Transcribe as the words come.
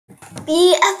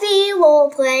BFB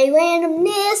Roleplay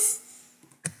Randomness.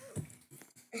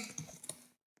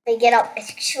 They get up a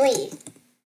tree.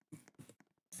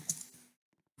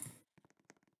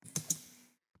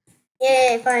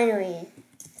 Yay, finally.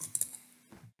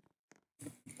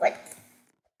 What?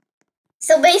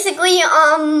 So basically,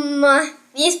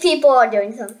 these people are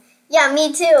doing something. Yeah,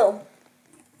 me too.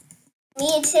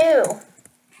 Me too.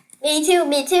 Me too,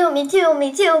 me too, me too,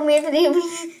 me too, me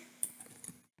too.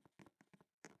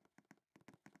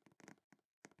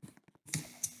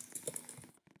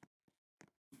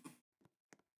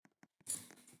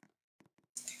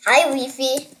 Hi,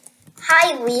 Leafy.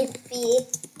 Hi, Leafy.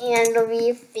 And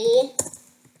Leafy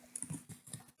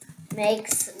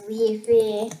makes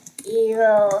Leafy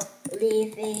evil.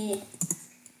 Leafy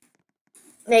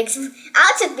makes. I'm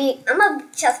gonna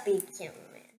just be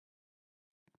cameraman.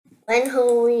 When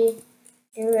will we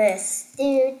do this?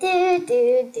 Do do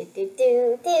do do do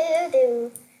do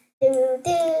do do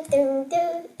do do do.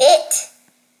 It.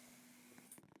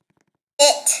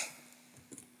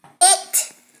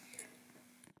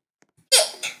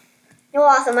 You're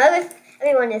awesome.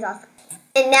 Everyone is awesome.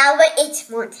 And now the it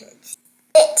montage.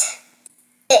 It.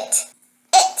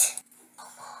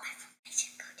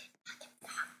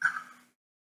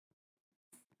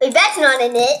 Wait, that's not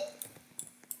an it.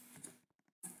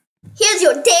 Here's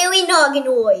your daily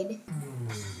Nogginoid.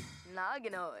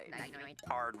 Nogginoid.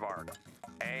 Aardvark.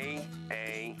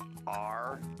 A-A-R-D-V-A-R-K.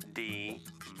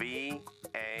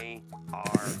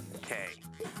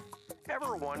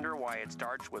 Ever wonder why it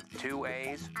starts with 2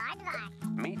 A's?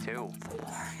 Me too. For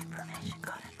more information,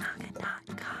 go to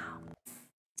noggin.com.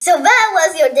 So that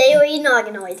was your daily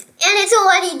Nogginoid. And it's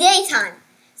already daytime.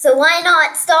 So why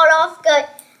not start off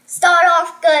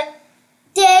the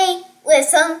day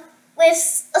with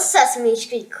a Sesame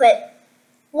Street clip.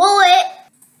 Roll it.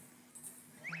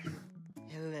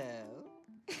 Hello.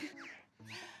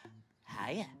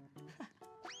 Hiya.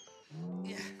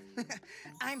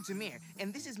 I'm Tamir,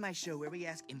 and this is my show where we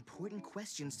ask important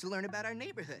questions to learn about our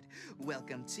neighborhood.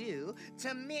 Welcome to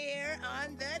Tamir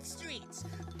on the Streets.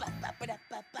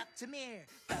 Tamir.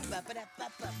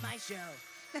 My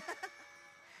show.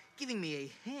 Giving me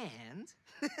a hand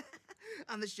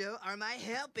on the show are my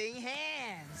helping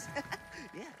hands.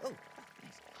 Yeah. Oh,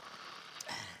 nice.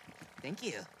 Thank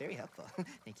you. Very helpful.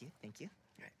 Thank you.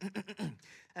 All right.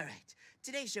 All right.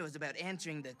 Today's show is about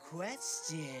answering the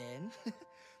question,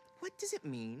 what does it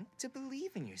mean to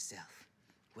believe in yourself?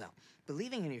 Well,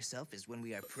 believing in yourself is when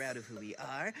we are proud of who we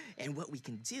are and what we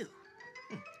can do.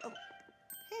 Oh,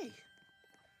 hey.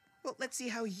 Well, let's see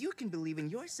how you can believe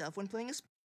in yourself when playing a sport.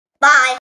 Bye.